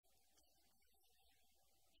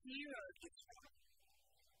fear of your child,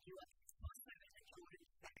 you are supposed to have a children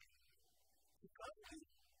back. To go and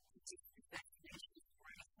to take the vaccinations for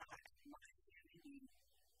outside of my family,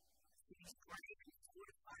 to be brave and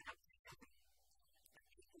fortified up to heaven, that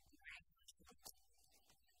people can have the choice.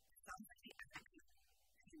 Somebody active,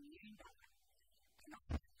 and you know it, and not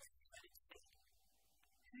let it speak.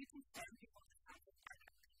 Who can stand before the Son of God?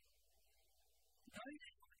 Know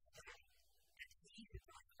that you are today, that He who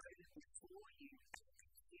died over before you as a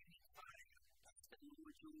consuming fire, that's the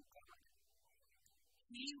Lord your God.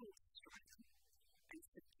 He will strengthen and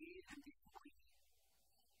subdue them before you.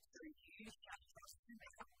 So you shall trust Him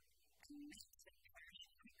out and make them perish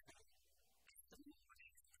quickly, as the Lord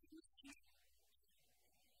has promised you.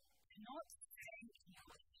 Do not say in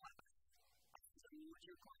your heart, as the Lord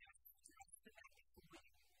your God has thrust them out before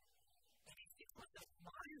you. It is because of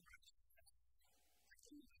my righteousness that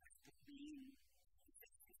the Lord has been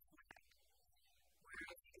this way.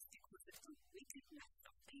 Whereas it is because of the wickedness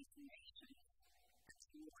of these nations that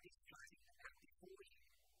the Lord is driving them out before you.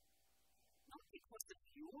 Not because of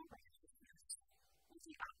your righteousness or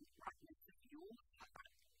the uprightness of your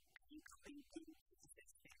heart and you cling into this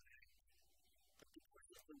family, but because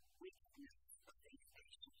of the wickedness of these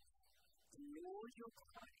nations. The Lord your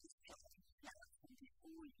God is taking out from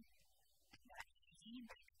before you, and that He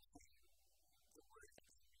may perform the word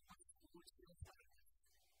of the Lord your fathers,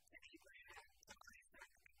 to Abraham, to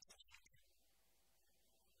Isaac, and to Jacob.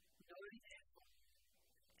 Know therefore,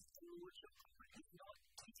 that the Lord your God is not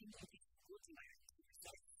giving you this good land to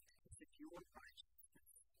possess because of your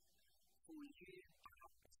righteousness, for you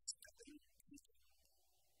are a stubborn people.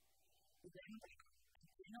 Remember,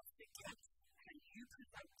 and do not forget how you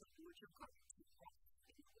provoked the Lord your God to wrath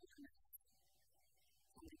in the wilderness.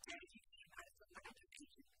 From the day you came out of the land of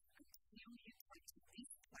Egypt until you came to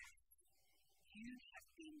this place, you have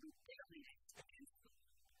been rebellious against the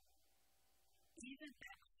Lord. Even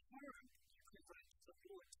at home, you provoked the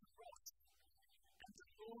Lord to wrath, and the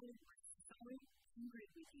Lord was so angry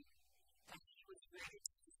with you that He was ready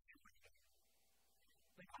to destroy you.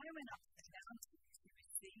 When I went up to the mountain to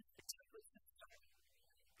receive the tablets of stone,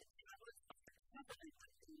 the tablets of the covenant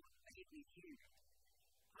that the Lord made with you,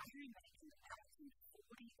 I remained in the mountain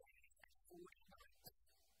 40 days and 40 nights.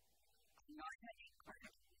 And I had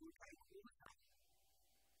inquired who they were.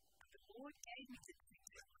 And the Lord gave me the two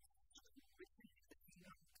tablets of stone written in the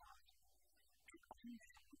finger of God, and on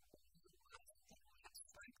them were all the words that the Lord had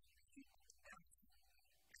spoken to you on the mountain,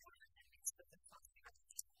 and in the midst of the fire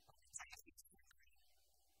of the day of His victory.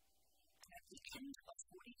 And at the end of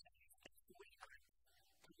 40 days and 40 nights,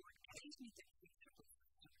 the Lord gave me the two tablets of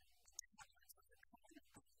stone, the tablets of the covenant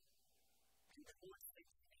book. And the Lord said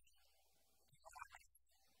to me, Rise,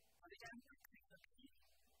 go down quickly again,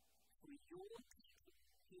 for your people,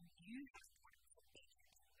 whom you have brought from Egypt,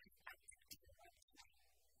 have acted in the right way.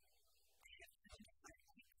 They have turned away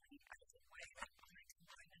quickly out of the way that I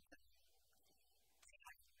commanded them. They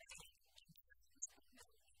have made instruments of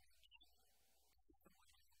metal image.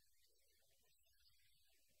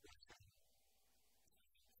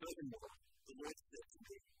 Furthermore, the Lord said to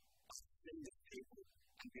me, I send this people,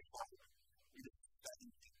 and behold, it is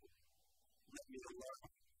stubborn people. Let me alone,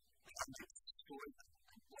 and I may destroy them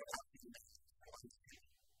and blot out the nations of the sea.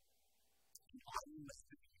 And I will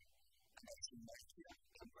rescue you, and I shall make you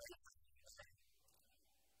and raise up your name.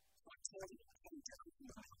 So I told him to come down from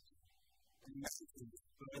the mountain, and the messenger was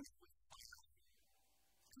burned with fire.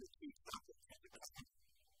 And the two tablets of the covenant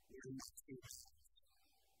were in my two hands.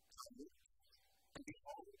 I looked, and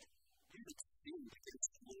behold, you had sinned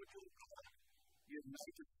against the Lord your God. You had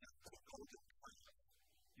made yourself a golden calf.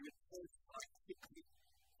 You had turned aside quickly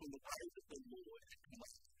from the ways of the Lord and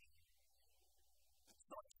commanded me. And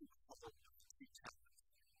so I took hold of the two tablets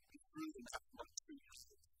and threw them out of my two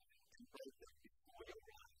hands and broke them before your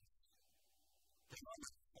eyes. Then I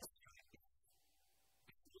made prostrate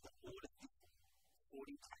before the Lord of Israel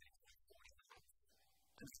 40 days and 40 nights,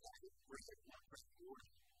 and started bread and fresh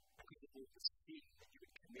water because of all the sin that you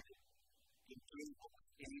had committed in doing what was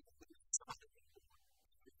evil in the sight of the Lord,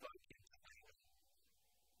 to provoke him to anger.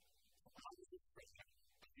 For I was afraid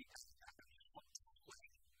of the attack of the hot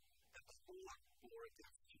flame that the Lord bore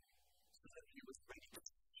against you, so that he was ready to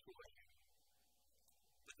destroy you.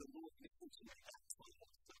 But the Lord listened to me that time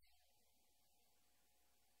also.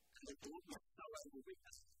 And the Lord was so angry with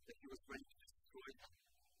us that he was ready to destroy them.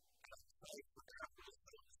 And I prayed for their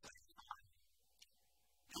also at the same time.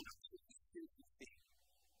 And I took the sinful thing,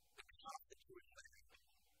 the calf that you had made,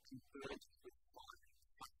 and burned it with fire and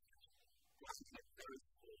fire, grinding it very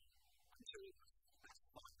small until it was as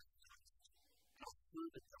fine as dust. And I threw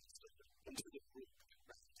the dust of it into the brook that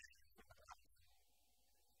ran down from the mountain.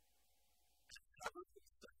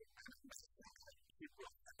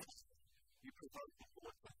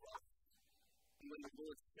 when the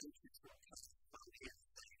Lord sends you to a place of His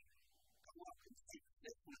saying, "Go up and take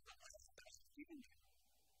possession of the land that I have given you,"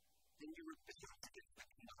 then you rebel against the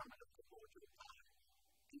commandment of the Lord your God,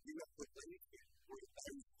 and do not believe Him or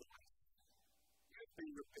obey His voice. You have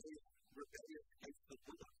been rebellious against the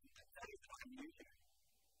Lord from the day that I knew you.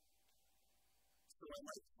 So I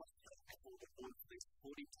laid prostrate before the Lord for these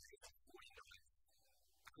 40 days and 40 nights,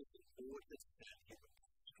 because the Lord has said He would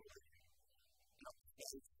destroy you. And I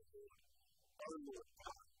prayed to the Lord, "O Lord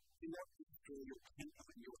God, do not destroy your people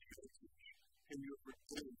and your heritage, whom you have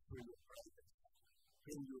redeemed through your greatness,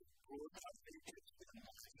 whom you have brought out of Egypt with a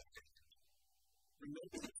mighty hand.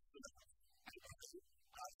 Remember your servants, Abraham,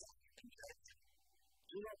 Isaac, and Jacob.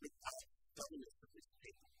 Do not regard the stubbornness of this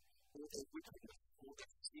people, or their wickedness, or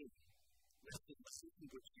their sin, lest the land in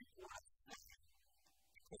which you brought us down,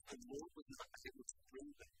 because the Lord was not able to bring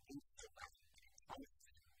them into the land that He promised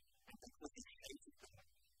them, and because He hated them,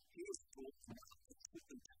 He has brought them out and put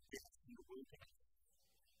them to death in the wilderness.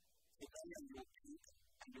 For they are your people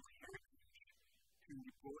and your heritage, whom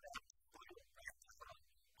you brought out to fight at Bethlehem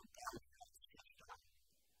and down at Strathfield."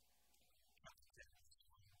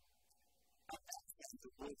 At that time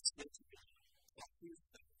the Lord said to me, "Take these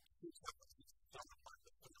things, two tablets of stone like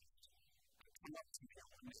the first, and come up to me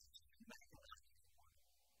on the mount and make a land for it.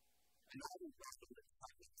 And I will write on the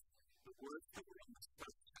tablets the words that were on the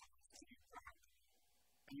first tablets that you wrote,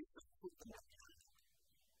 and you shall put them on your hand."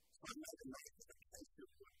 So I made a knife of acacia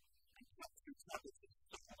wood, and cut 2 tablets of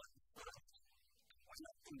stone like the first, and went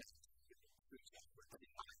up the mount with the 2 tablets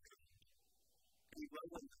in my hand. And he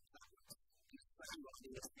wrote on the tablets, and found on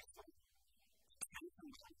the Enfield, "The 10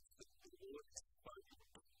 commandments that the Lord has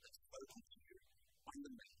spoken to you on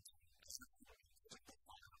the mount, as according to the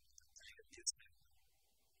fire of the day of Israel."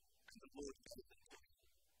 And the Lord gave them to me.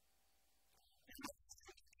 And my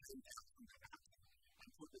spirit came down from the mountain, and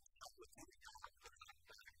put the tablets on the ark of my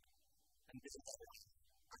back, and therefore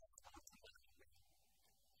I have come to live with me.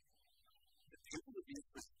 The people of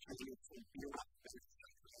Israel journeyed from Beerah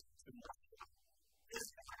to Marshall, there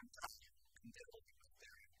they died, and there he was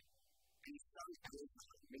buried. And his son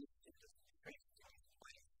Amnesia ministered as a priest in his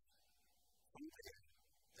place. From there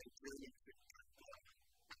they journeyed to Strathfield,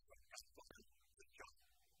 and from Strathfield to John,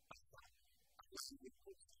 a land with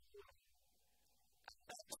woods and water. At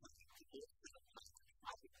that time the Lord set a place to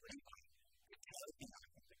fight with Levi, to carry the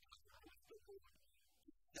ark of the covenant of the Lord,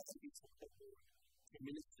 to stand before the Lord, to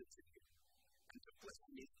minister to Him, and to bless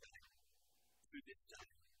His name to this day.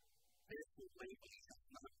 Therefore Levi has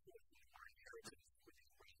no portion or inheritance with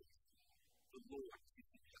his brothers. The Lord is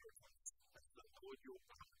his inheritance, as the Lord your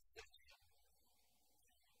God said to him.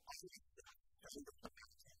 On this day, came the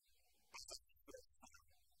mountain, as the first time,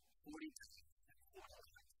 40 days and 40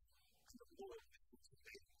 nights, and the Lord listened to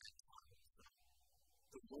me and time also.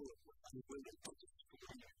 The Lord was unwilling to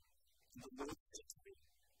destroy you, and the Lord said to me,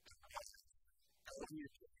 "Arise, go on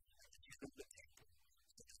your journey and defend the temple,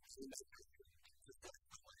 so that you may go and possess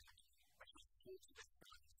the land, which I swore to their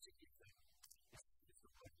fathers to give them." This is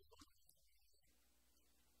the word of the Lord.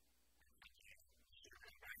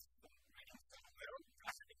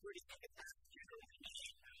 Pretty good at that, generally,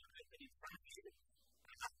 but in front of you,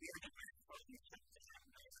 I'm here to bring from you chapter 10,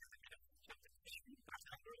 but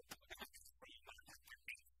I'm going to go back for you on that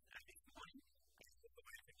this morning, and we'll go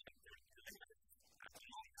back to chapter 11. I'm a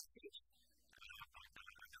long passage, but I'm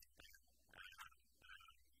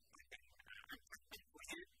for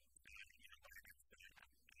you, accessible there. I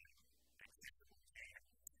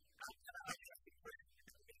just declared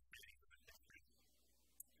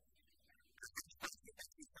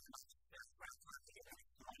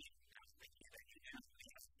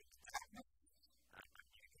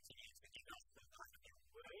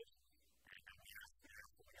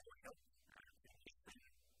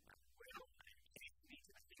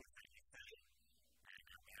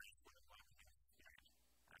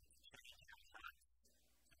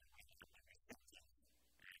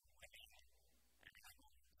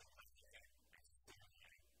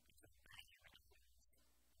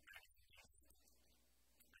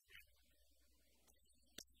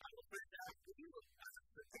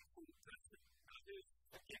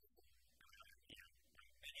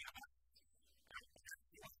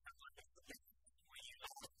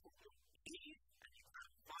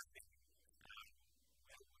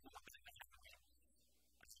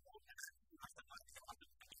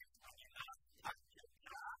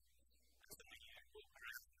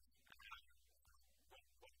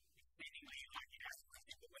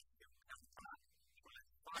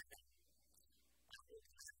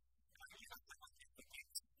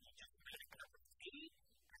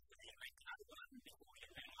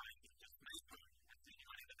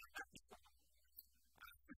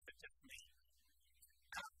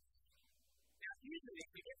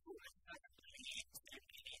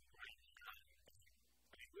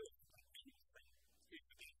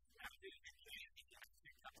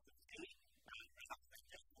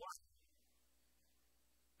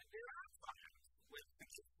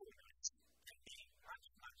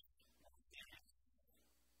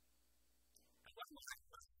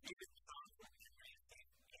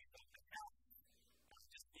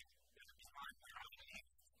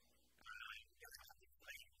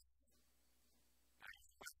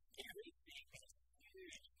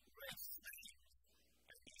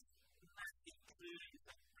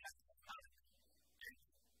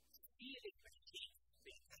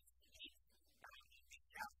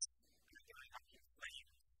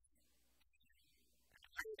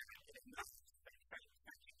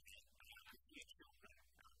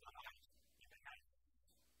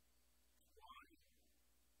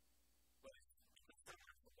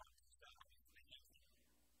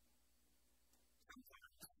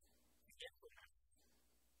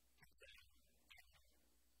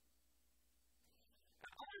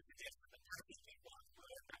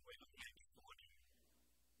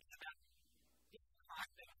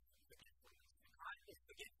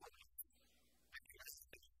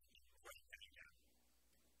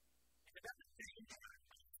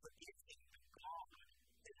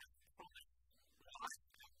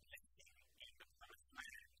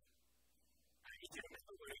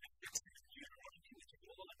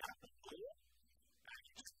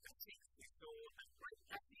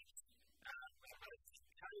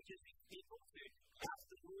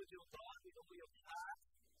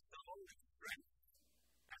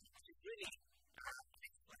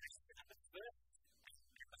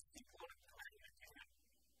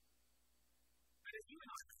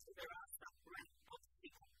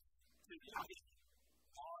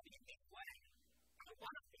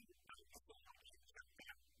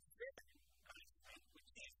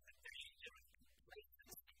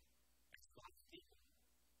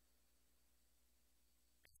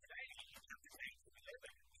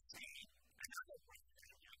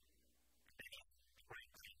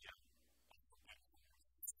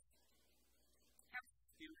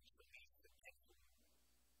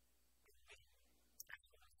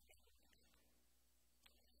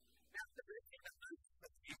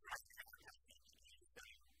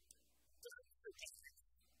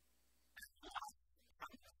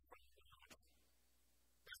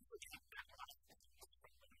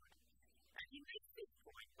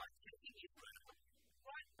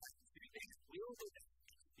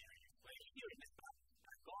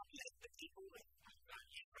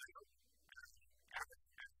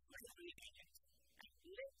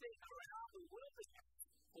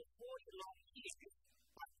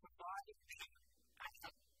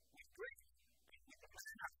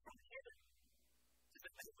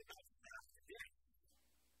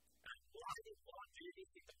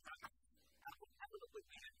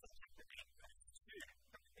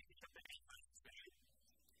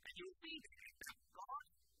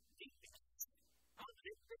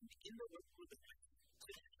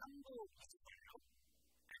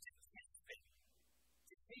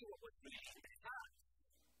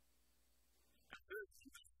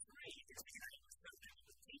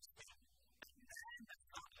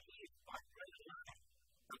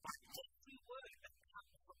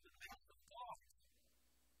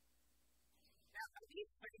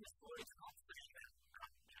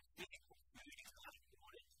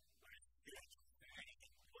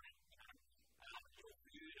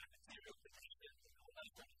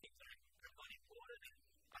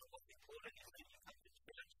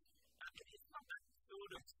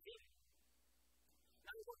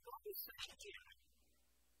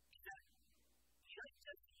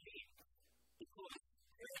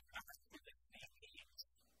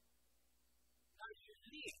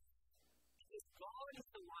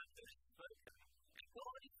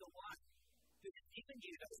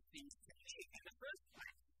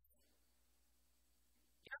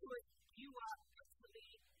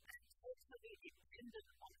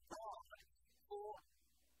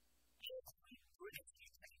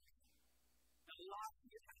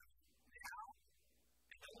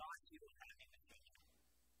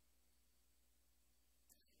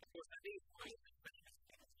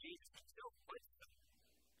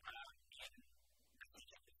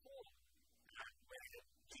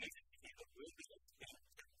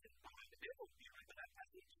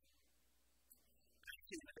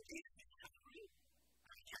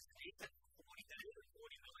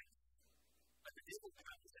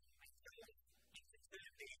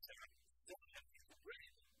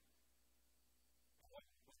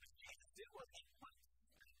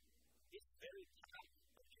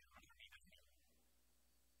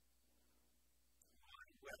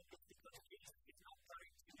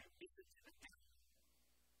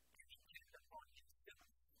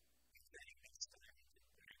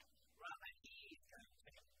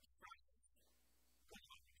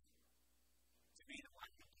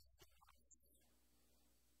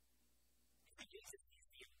Moses is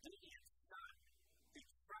the obedient son who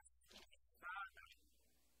trusts in his father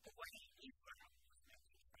the way Israel was meant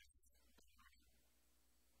to trust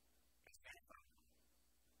his grandfather.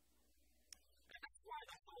 And that's why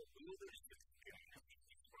the whole wilderness experience is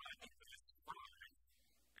described in verse 5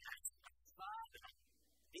 as a father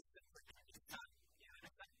disciplining his son. You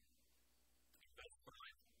notice that? In verse 5.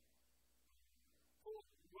 For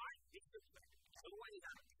right discipline is always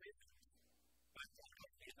unpleasant, but God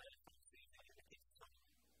has never considered its son.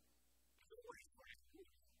 It's always very good.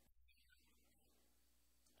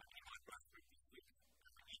 In my class group this week,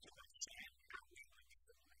 I need to understand how we are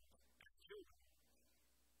disciplined as children.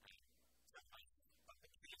 Sometimes, like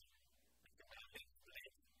the kids, and so our legs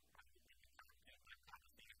bled, and we didn't come to that kind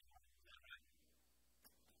of thing anymore. Is that right?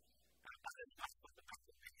 Others must put the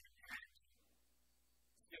muscle back in your hand.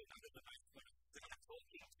 Still, others are most good at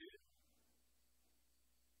talking to.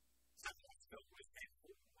 Some of us felt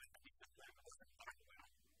resentful when the discipline wasn't done well.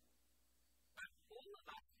 But all of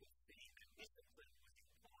us could see that discipline was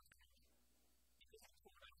important because it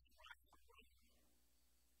taught us right from wrong.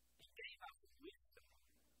 It gave us wisdom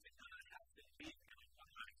to know how to live our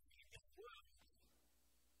lives in this world.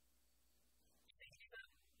 It's a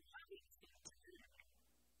loving thing to do,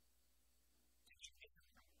 to be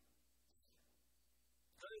disciplined.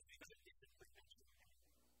 Those who don't discipline their children,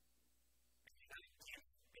 and you don't give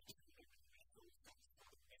their children the resources or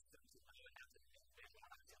the wisdom to know how to live their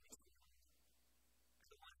lives in this world, are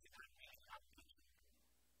the ones who don't really love their children.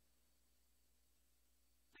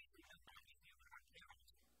 Please remember, if you are a parent,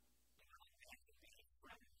 you are not there to be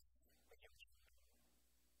friends with your children.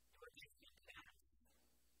 You are there to be parents,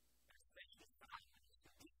 and especially fathers to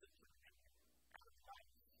discipline them out of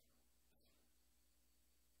life.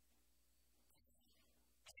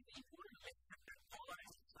 And it's an important lesson that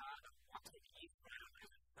follows the start of watching Israel and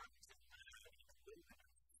the sons of Israel in the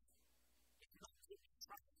wilderness. It's not to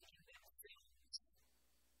trust in themselves,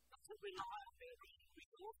 not to rely on their own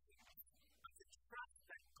resources, but to trust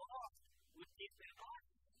that God would give their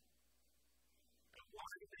life. And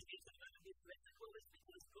why do they need to learn this lesson? Well, it's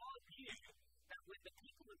because God knew that when the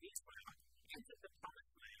people of Israel entered the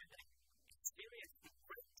promised land and experienced the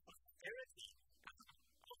great prosperity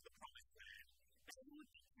of the promised land, they would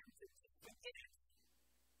be tempted to forget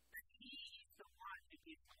that He is the one who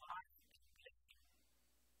gives life and blessing.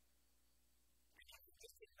 And if we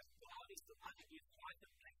forget that God is the one who gives life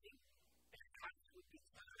and blessing, their hearts would be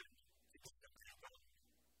turned to disobey God.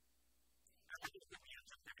 Now, look at Deuteronomy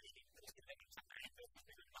chapter 18, verse 7.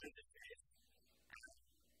 Moses says,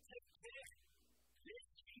 take care,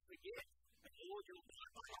 lest you forget the Lord your God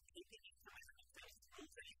by not keeping His commandments and His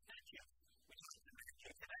rules and His statutes, which I command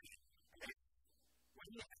you today. When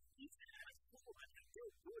you have eaten and have fallen and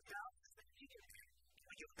built good houses and lived there,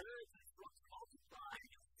 when your herds and flocks multiply,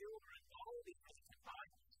 and your silver and gold is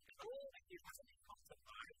multiplied, and all that you have is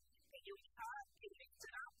multiplied, and your heart is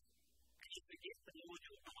lifted up, and you forget the Lord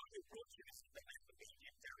your God who brought you out of the land of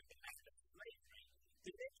Egypt, out of the land of slavery, who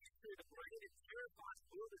led you through the great and terrifying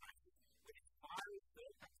wilderness with its fiery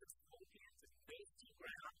serpents and scorpions and thirsty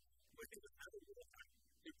ground where there was no water,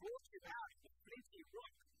 who brought you out of the flinty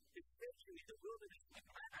rock, who fed you in the wilderness with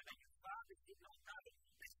manna that your fathers did not know,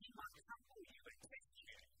 that He might humble you and test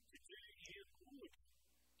you to do you good.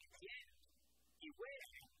 In the end,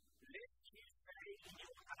 beware lest you say in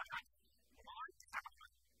your heart, my power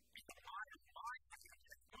and the might of my hand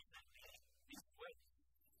has gotten me this way.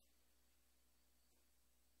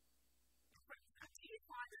 Do you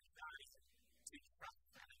find it nice to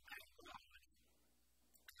trust and obey God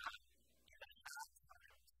in the hard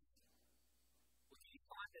times? Or do you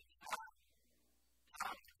find it hard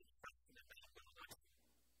to trust and obey God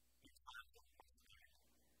in times of prosperity?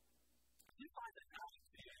 Do you find it hard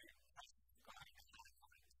to trust God in hard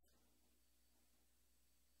times?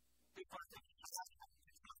 Do you find it hard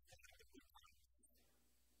to trust Him in the good times?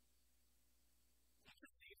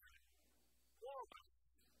 Interesting, isn't it? All of us.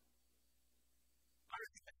 I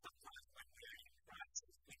reckon that sometimes when we're in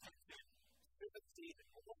crisis, we tend to supersede and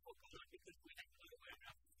all for God because we have nowhere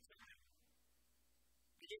else to turn.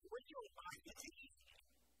 But yet, when your life is easy,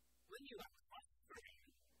 when you are prospering,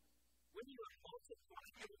 when you are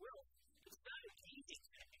multiplying your wealth, it's so easy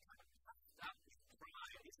to become puffed up with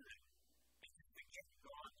pride, isn't it? And to forget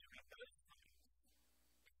God during those times.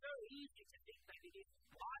 It's so easy to think that it is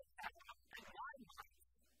my power and my might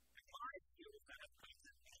and my skills that have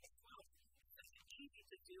created me as well. It's easy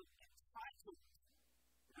to feel entitled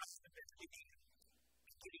rather than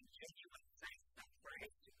giving genuine thanks and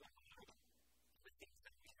praise to God for the things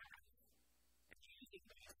that we have and using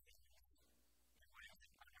those things in ways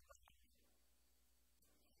that are right.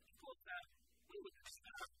 Of course, we would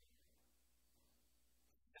discover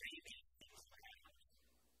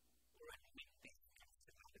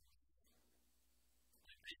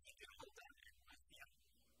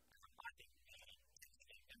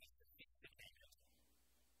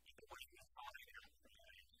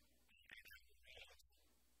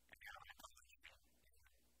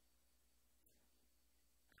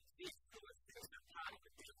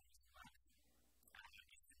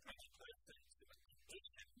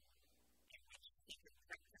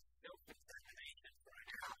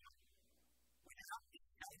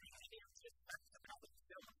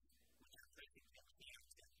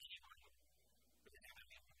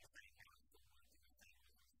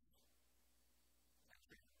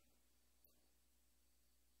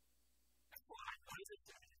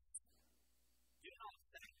yourself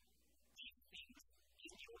that these things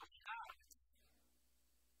in your heart.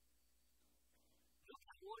 Look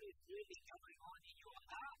at what is really going on in your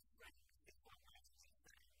heart, friends, is what Moses is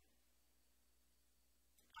saying.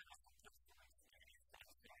 I know sometimes my experience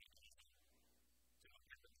that's very easy to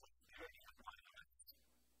look at the prosperity of my life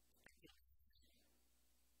and think,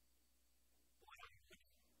 what are you doing?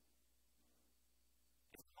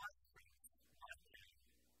 It's my strength, my gain,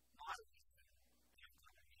 my wisdom, you're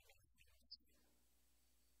going to need those things.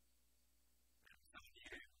 And some of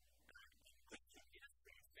you, in Christian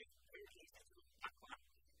ministry, it's very easy to look back on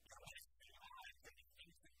your life and realize that the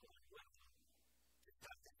things that go well, just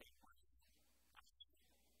have to be worse.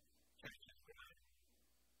 Church has grown.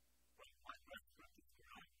 From my restaurant has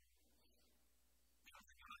grown. Because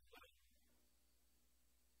it goes well.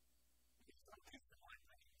 It's so good for my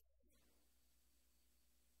money.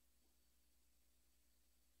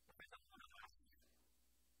 But I want to ask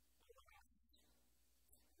you,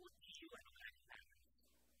 what do you and I have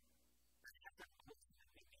that hasn't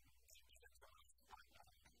ultimately been given to us by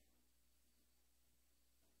God?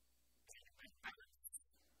 Genuine balance,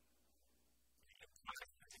 your time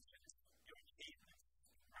management, your achievements,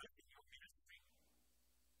 growth in your ministry.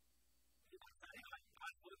 You might say, I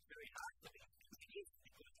work very hard for these things. It is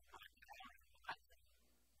because of my power and might and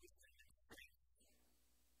wisdom and strength.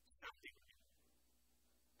 Some degree.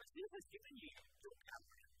 But who has given you your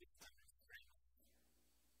power and wisdom and strength?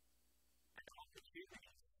 And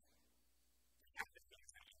opportunities to have the things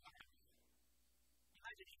that you have.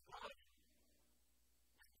 Imagine if God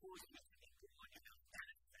had caused you to be born in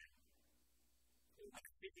Afghanistan, or with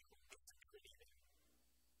physical disability there.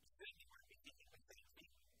 You certainly won't be thinking the same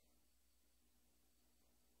thing.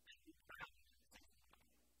 And be proud of it.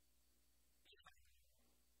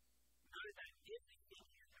 Know that everything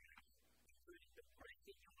you have, including the breath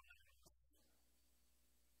in your lungs,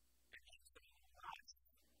 and internal life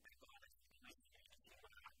that God has placed you in your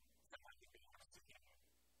heart, someone who can honest with you,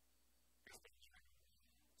 has been given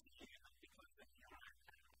to you not because of your own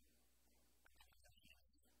power, but because of His.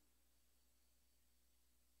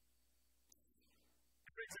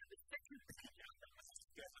 The second danger that Moses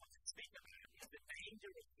goes on to speak about is the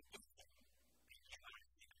danger of forgetting that you are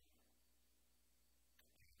human.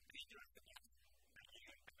 The danger of forgetting that you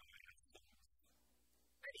are human.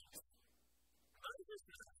 Moses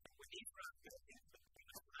knows that when Israel goes into the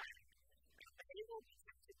promised land, they will be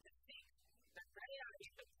tempted to think that they are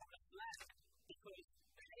in the promised land because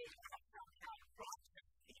they are somehow righteous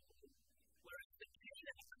people, whereas the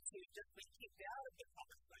Canaanites who have just been kicked out of the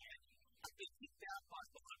promised land have been kicked out by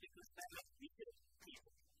God because they are wicked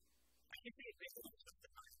people. And you see it there in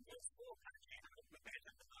chapter 9, verse 4, country, and look at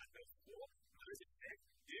chapter 9, verse 4, Moses said,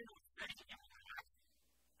 do not say in your heart,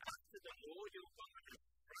 after the Lord your God has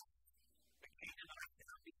struck the Canaanites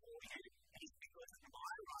out before you, it is because of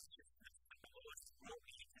my righteousness that the Lord has brought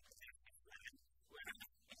me to possess this land, whereas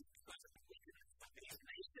it is because of the wickedness of these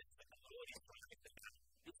nations that the Lord is striking them out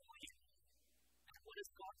before you. And what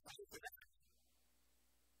does God say to that?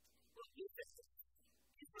 Well, you said,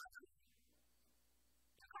 Israel,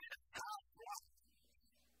 you kind of are right.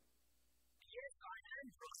 Yes, I am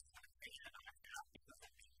right for the Canaanites out because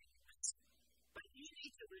of their wickedness. But you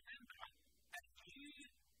need to remember that you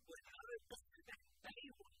were no better than they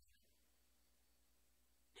were.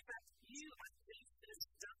 In fact, you are just as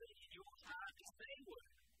stubborn in your heart as they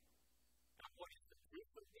were. But what is the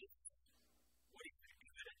proof of this? What is the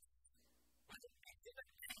evidence? Well, exhibit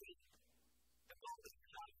A, the golden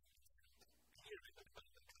calf. Here is the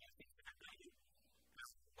golden calf exhibit A.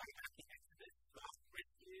 Way back in Exodus, God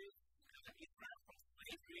rescued Israel from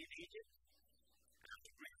slavery in Egypt.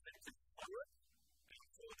 He brings them to Torah. And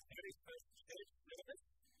for the very first church service,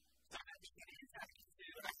 so that they can enter into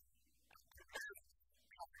a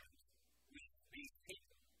covenant with these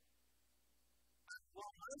people.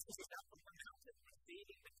 While Moses is up on the mountain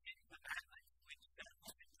receiving the Ten Commandments, which for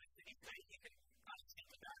simplicity sake you can think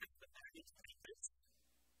about it, but they're his papers,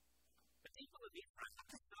 the people of Israel have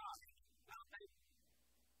decided, well, we're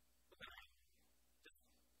going to just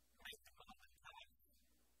make the golden calf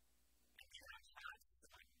and get our hearts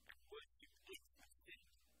and worship it instead.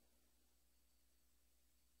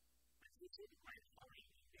 But this is a great story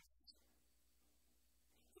in this.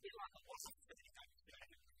 It could be like a wasp sitting up there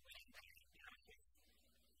and waiting there in the office.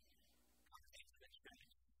 Come into the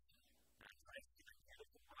church and dressed in a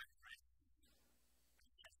beautiful white dress.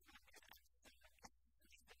 And just look at it and see that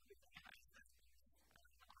he's been with the husband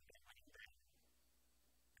on their wedding day.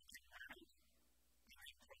 And get married,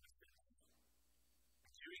 make promises.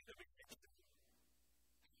 And during the reception,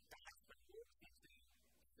 the husband walks into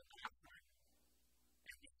the bathroom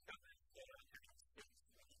and discovers that he has sex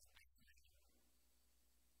with his ex-wife.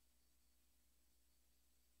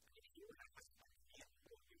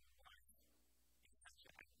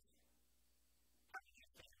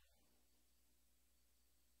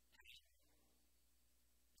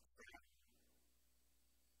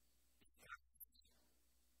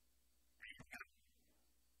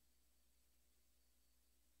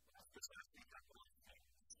 the first thing I want to do.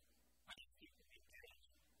 I need people to engage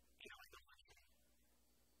in idolatry.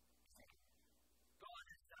 God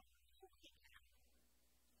has done all He can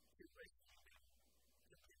to rescue them,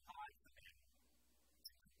 to provide for them,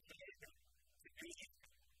 to prepare them, to lead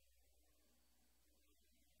them.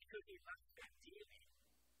 Because He loves them dearly.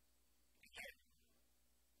 Again,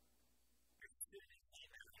 as soon as He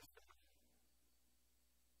knows them,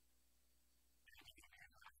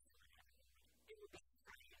 it would be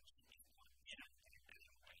strange if God didn't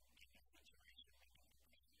evaluate in a situation like that.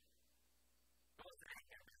 God's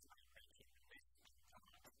anger is not making the best of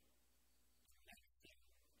God. It makes Him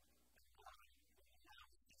a God who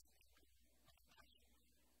allows His people to passion.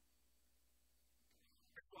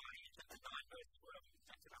 That's why in chapter 9 verse 12,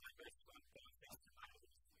 God says to Moses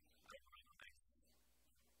over and over,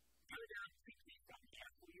 go down quickly from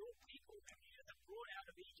here, for your people whom you have brought out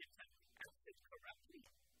of Egypt have acted corruptly.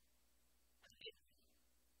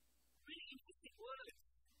 Really interesting words.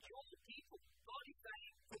 Your people. God is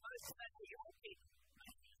saying to Moses, they are your people.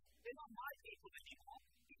 They're not my people anymore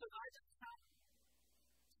because I just can't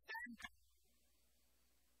stand them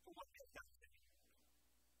for what they've done to me.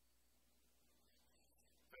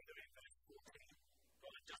 Further in verse 14,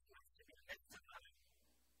 God just wants to be left alone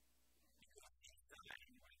because He's done it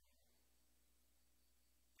anyway.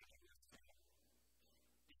 And He will say,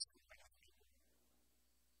 it's good for our people.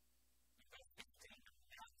 In verse 15,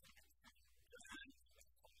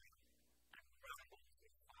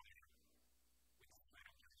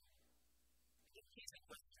 here's a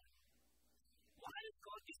question. Why does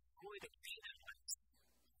God destroy the Canaanites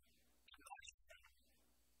in God's time?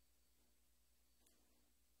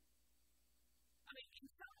 I mean, in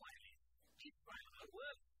some ways, Israel are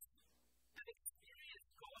worse. They've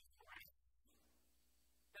experienced God's grace.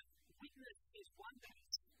 They've witnessed His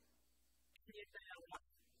wonders. And yet they are what?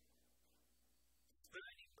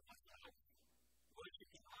 Burning God's house,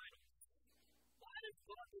 worshipping idols. Why does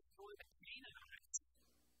God destroy the Canaanites?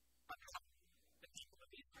 But the people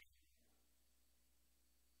of Israel.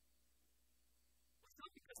 Well, it's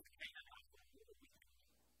not because the Canaanites were more wicked.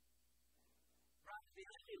 Right? The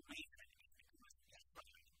only reason is because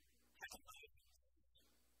Israel had Moses.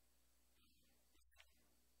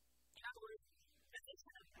 In other words, that they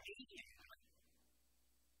had a mediator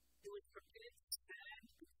who was prepared to stand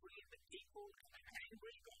between the people and an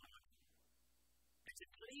angry God and to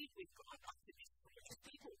plead with God not to destroy His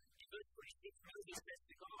people. In verse 26, Moses says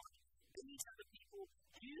to God, these are the people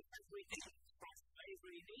you have redeemed from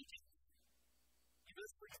slavery in Egypt. In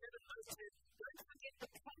verse 27, Moses says, don't forget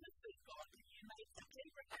the promises, God, that you made to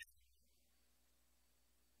Abraham,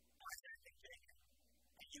 Isaac, and Jacob,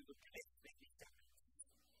 and you would bless their descendants.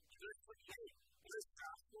 In verse 28, Moses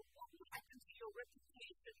asks, well, what will happen to your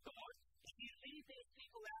reputation, God, if you leave these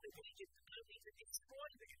people out of Egypt only to destroy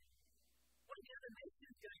them? What are the other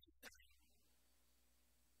nations going to say?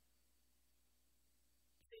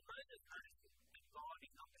 Moses knows that God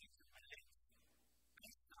is not going to relent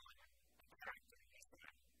based on the character of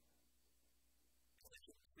Israel. It's such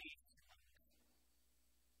a clear command.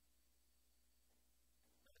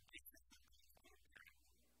 But the business of God's good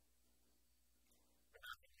character. But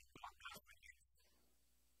I think God knows what it is.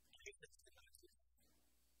 Jesus to Moses.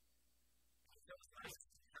 He tells Moses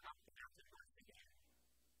to come up the mountain once again.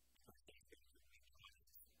 Because He's going to be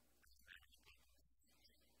Moses as a man of people.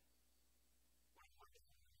 What a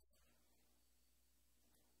wonderful news.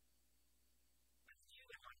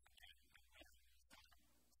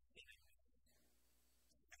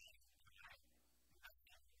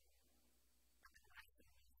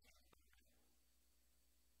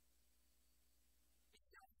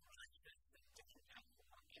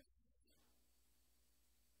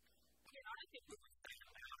 I think we would say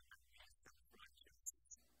aloud that we are self-righteous.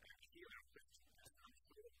 Here are Christians, as I'm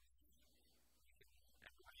sure we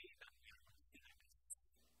can believe that we are sinners.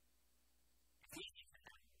 It's easy to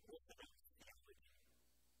have orthodox theology.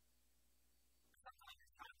 Sometimes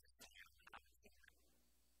it's hard to say out loud a sinner.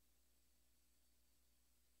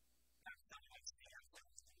 Now, some might see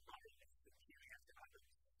ourselves as moral and superior to others.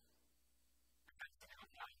 And that's our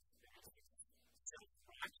life. There is this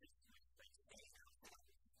self-righteousness that sees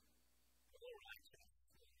ourselves more righteous,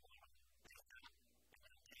 more better, and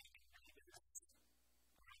our daily neighbours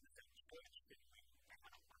rather than church than we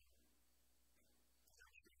are. Is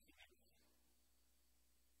that true humanity?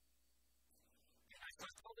 And as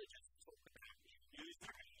psychologists talk about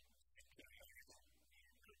illusory superiority,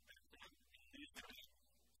 illusory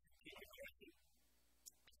superiority,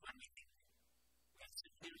 when we think we're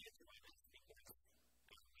superior to others because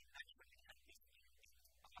we naturally have this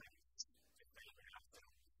bias to favour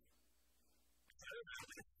ourselves. So,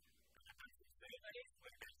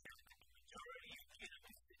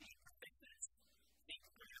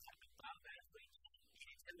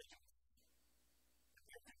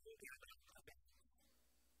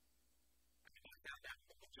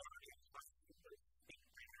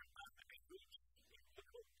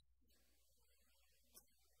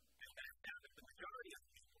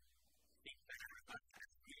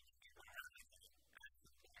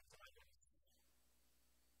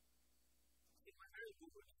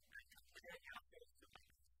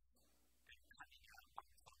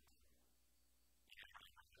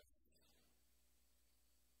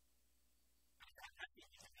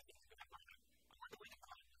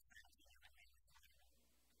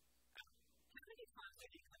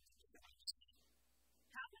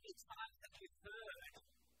 many times have you heard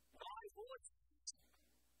my voice?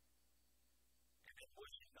 And then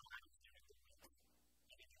worship the Holy Spirit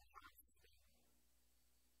in your heart.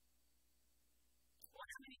 Or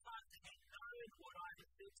how many times have you known what I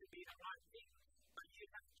have said to be the right thing, but you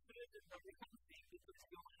have chosen the wrong thing because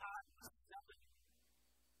your heart was stubborn?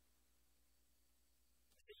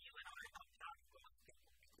 So you and I are not God's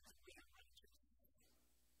people because we are righteous.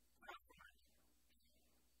 We are right.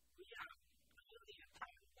 We are really a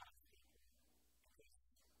part of God's people because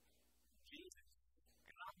Jesus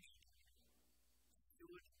and our meeting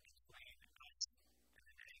stood between us and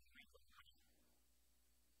an angry God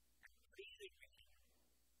and pleaded with him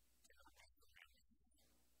to not be surrounded.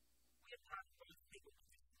 We are part of God's people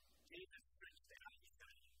because Jesus stretched out his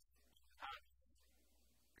hands on us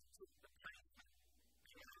and took the punishment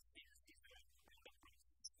for our sins deserved on the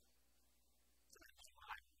cross. So that we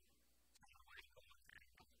might turn away God's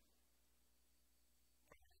anger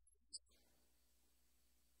from us.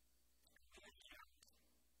 We are here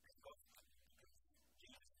as God's people because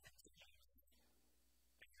Jesus continues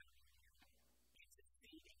to come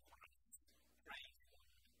interceding for us, praying for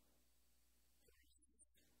us.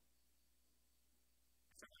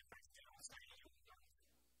 So my friends, can I say to you, God,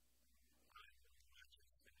 I am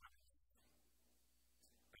righteous and righteous.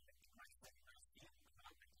 But the Christ that you are still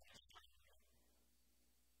coming to us,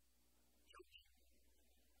 guilty,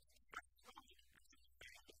 justified, and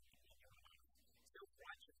sustained in your life.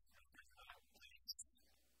 Self-righteous and pleased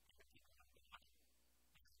in the people of God.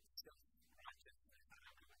 Self-righteous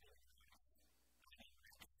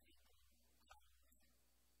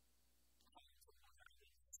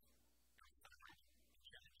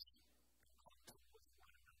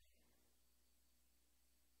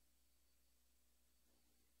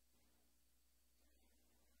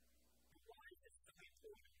and why is this so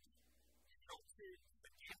important? Not to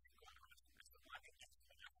forget God as the one who gets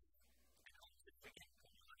to us, and not to forget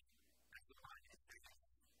God as the one who saves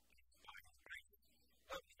us by his grace.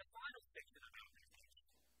 But in the final section of our message,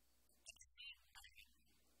 it's the same,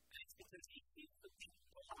 and it's because he gives the people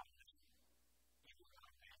God, you will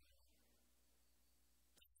not abandon.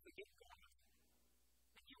 Forget God,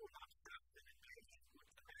 and you will not trust and obey his good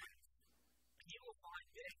commands, and you will find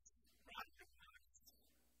death rather than worse.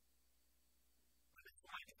 But it's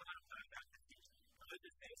like if I don't know about the future, I heard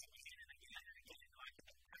this message again and again and again, and I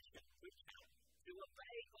can passion Christian to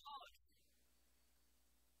obey God.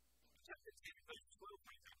 Chapter 10, verse 12,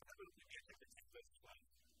 for example, have a look at chapter 10, verse 12.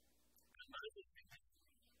 And Moses says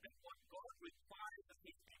that what God requires of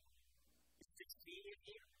his people is to fear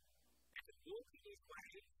him, and to walk in his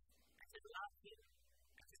ways, and to love him,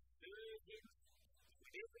 and to serve him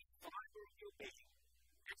with every fibre of your being,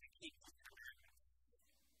 and to keep his commandments.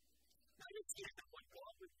 Notice here that what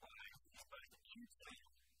God requires is both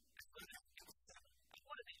internal as well as external. And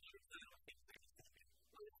what are the internal things that he's saying?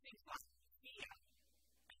 Well, it's things like fear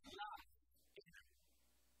and love, isn't it?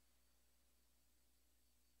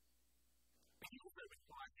 But he also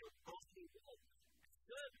requires your godly walk and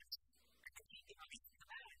service and the keeping of his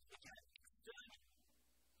commands, which are external.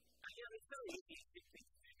 And yet it's so easy to think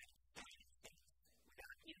these things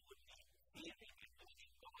without inwardly fearing and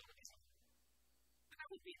loving God, isn't it? And that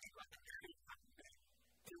would be things like a very simple thing.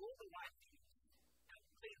 Do all the right things.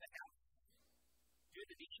 Clean the house. Do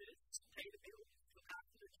the dishes. Pay the bills. Look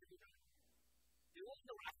after the children. Do all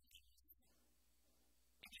the right things.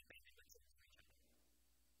 And you make them listen to each other.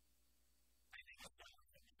 And they have done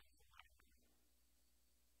something for one another.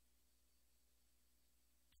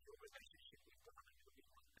 Your relationship with God will be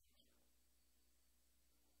like that.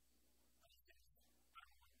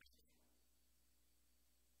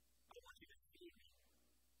 I want you to fear me,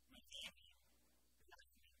 revere me, love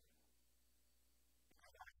me,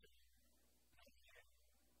 because I can know you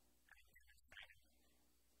and demonstrate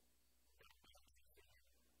what God is for you.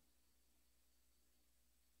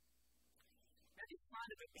 Now, this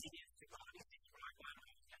kind of obedience to God is described by the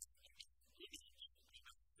Old Testament lineage in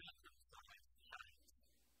a circumcised life.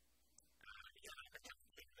 Chapter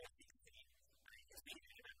 10, verse 16, you can see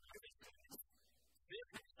that Moses says,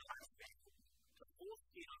 circumcised people to force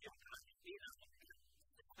you on your heart to fear them.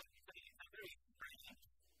 So it's a very strange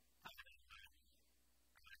covenant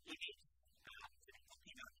image to be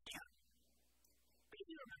talking about here. But if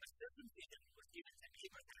you remember, circumcision was given to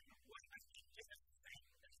Abraham way back in Genesis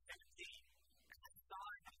 17 as a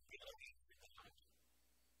sign of belonging to God.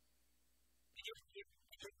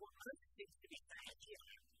 And what Moses seems to be saying here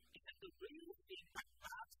is that the real thing that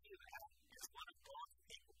marks you out as one of God's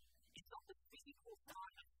people is not the physical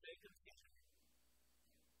sign of circumcision.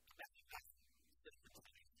 That's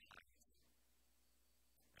circumcision.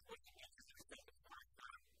 And what you want to do is circumcise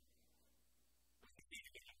God. We can see it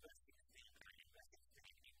again in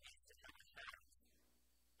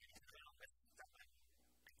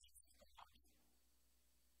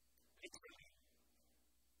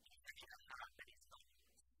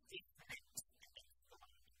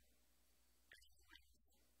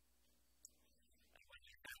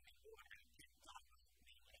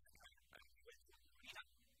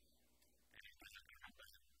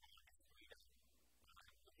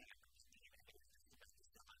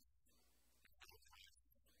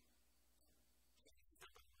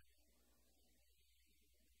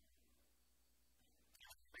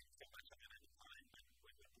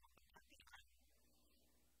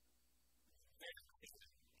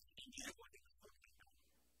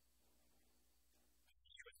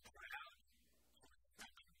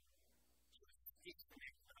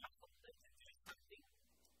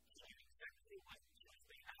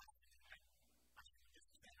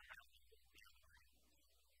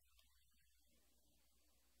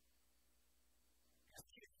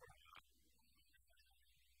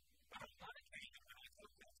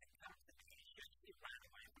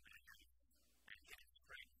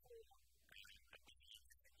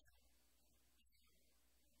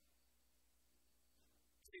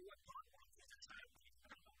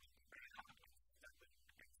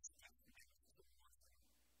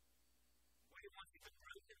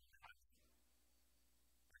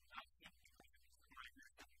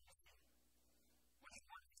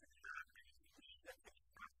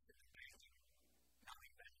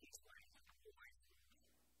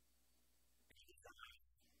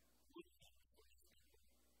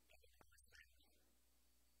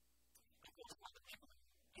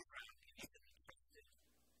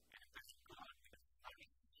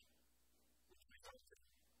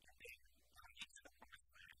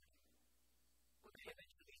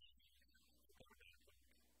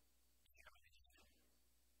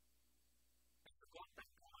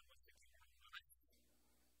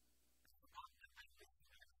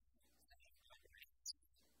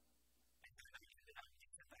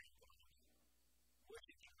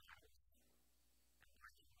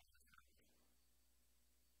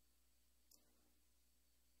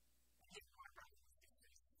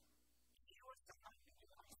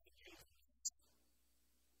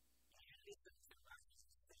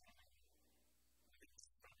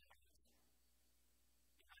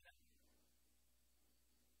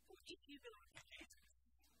belong to Jesus,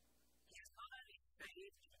 He has not only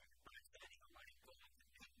saved you by turning away God's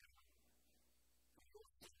agenda from your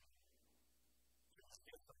sin, He has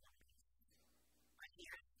justified you. And He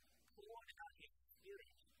has poured out His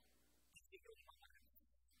Spirit into your mind,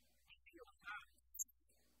 into your heart.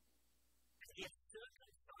 And He has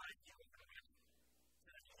circumcised you in Christ so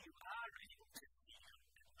that you are able to hear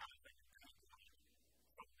and love and obey God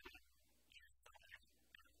from the inside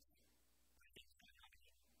out. I think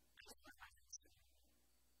that's what happens.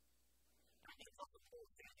 And the Apostle Paul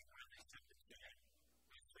said in Romans chapter 2,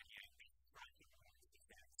 verse 28, this striking words, he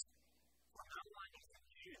says, "For no one is a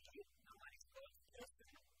Jew, no one is God's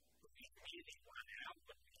person, who is merely one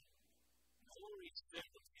outwardly, nor is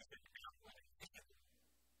circumcision outward and visible.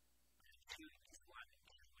 The Jew is one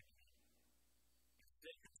inwardly. And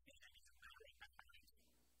circumcision is a matter of the heart,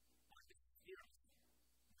 by the Spirit,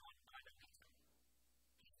 not by the letter.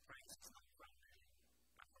 His praise is not from man,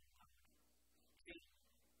 but from God." See,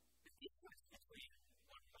 the difference between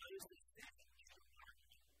what Moses says in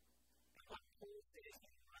Deuteronomy and what Paul says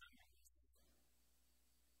in Romans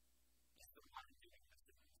is the one doing the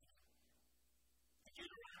circumcision. In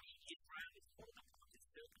Deuteronomy, Israel is called upon to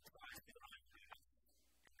circumcise their own hearts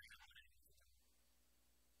and their own hands.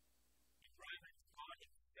 In Romans, God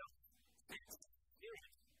Himself sends the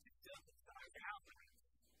Spirit to circumcise our hearts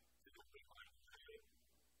so that we might know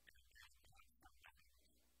and obey God from the heart.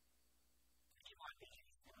 You might be in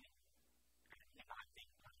this morning, and you might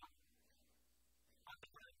think, I'm the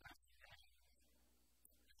one person that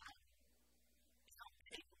is not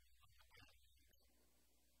capable of obeying God.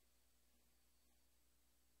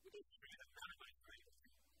 It is true that none of us are able to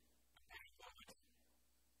obey God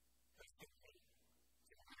perfectly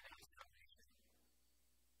to earn our salvation.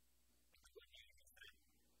 But the good news is that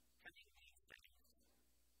having been saved,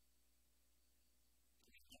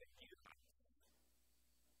 we get a new heart.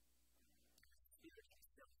 The Spirit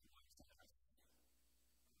Himself works in us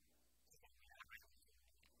so that we are able to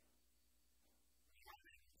obey. We are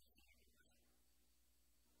able to hear His word.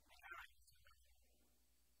 We are able to know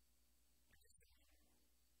and to serve Him.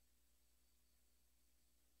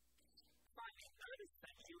 Finally, notice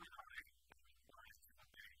that you and I are required to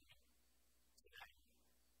obey today.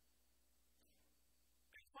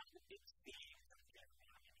 It's one of the big themes of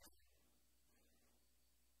Deuteronomy.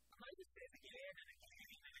 Moses says again and again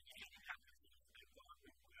and again in Amnesia that God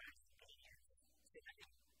requires obedience today.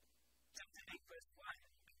 Chapter 8, verse 1,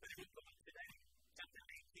 obey God today. Chapter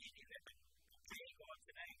 18, 11, obey God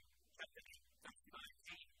today. Chapter 8, verse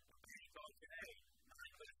 19, obey God today.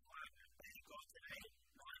 9, verse 1, obey God today.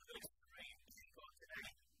 9, verse 3, obey God today.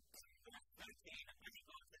 10, verse 13, obey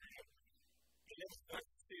God today. 11,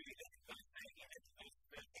 verse 2, 11, verse 8, 11, verse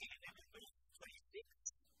 13, 11, verse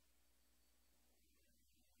 26.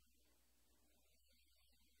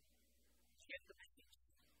 Get the message.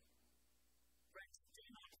 Friends, do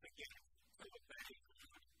not forget to obey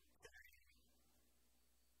God today.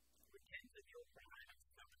 Repent of your pride and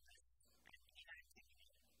stubbornness and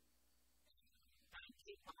inactivity. Don't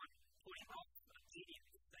keep on putting off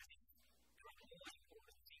obedience that there are more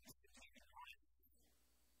important things to do in life.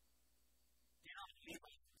 Do not live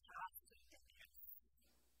on past obedience.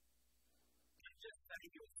 Don't just say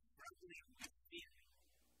you're struggling with sin.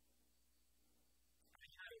 I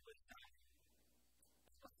know it was done.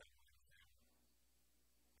 That's not so much now.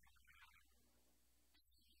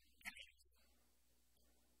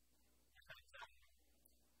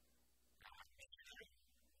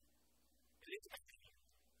 Elizabeth,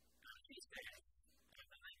 she says,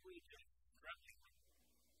 the language of struggling with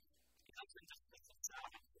it often just puts us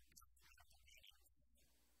out of the obedience.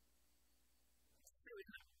 It's true,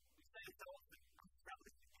 isn't it? We say so often, I'm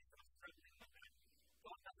struggling with this, I'm struggling with that.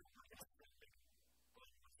 God doesn't want us struggling.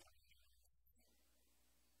 God wants us obedience.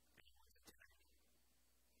 And He wants us to know.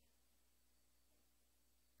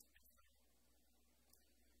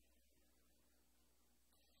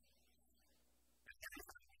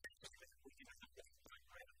 We can have this by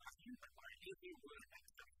prayer of you, but by His word